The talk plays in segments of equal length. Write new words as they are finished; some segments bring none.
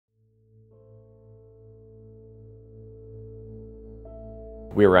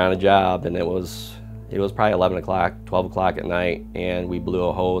We were on a job and it was probably 11 o'clock, 12 o'clock at night, and we blew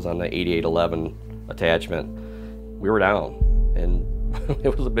a hose on the 8811 attachment. We were down and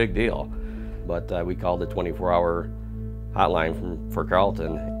it was a big deal. But we called the 24-hour hotline for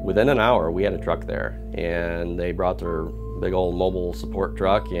Carlton. Within an hour, we had a truck there, and they brought their big old mobile support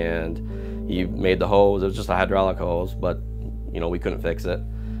truck, and he made the hose. It was just a hydraulic hose, but we couldn't fix it.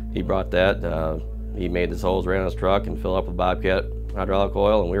 He brought that. He made this hose right on his truck and filled up with Bobcat hydraulic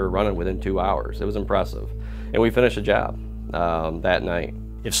oil, and we were running within 2 hours. It was impressive, and we finished the job that night.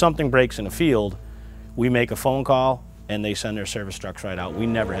 If something breaks in the field, we make a phone call, and they send their service trucks right out. We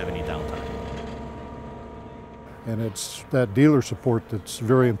never have any downtime. And it's that dealer support that's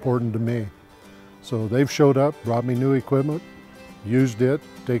very important to me. So they've showed up, brought me new equipment, used it,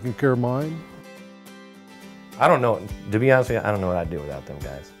 taken care of mine. I don't know, to be honest with you, I don't know what I'd do without them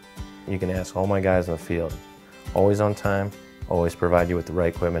guys. You can ask all my guys in the field. Always on time, always provide you with the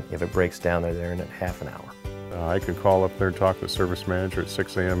right equipment. If it breaks down, they're there in half an hour. I can call up there and talk to the service manager at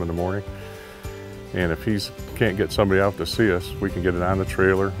 6 a.m. in the morning. And if he can't get somebody out to see us, we can get it on the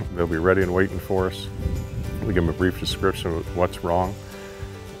trailer. They'll be ready and waiting for us. We give them a brief description of what's wrong,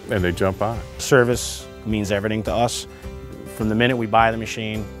 and they jump on it. Service means everything to us. From the minute we buy the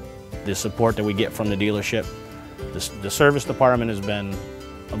machine, the support that we get from the dealership, the service department has been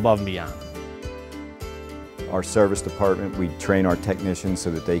above and beyond. Our service department, we train our technicians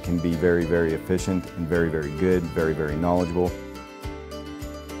so that they can be very, very efficient and very, very good, very, very knowledgeable.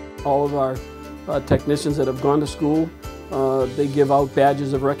 All of our technicians that have gone to school, they give out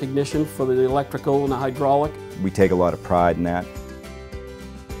badges of recognition for the electrical and the hydraulic. We take a lot of pride in that.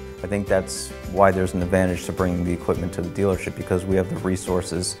 I think that's why there's an advantage to bringing the equipment to the dealership, because we have the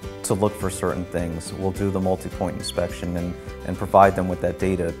resources to look for certain things. We'll do the multi-point inspection and provide them with that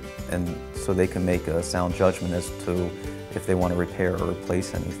data, and so they can make a sound judgment as to if they want to repair or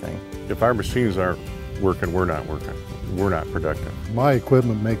replace anything. If our machines aren't working, we're not working. We're not productive. My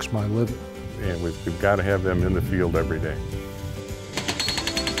equipment makes my living. And we've got to have them in the field every day.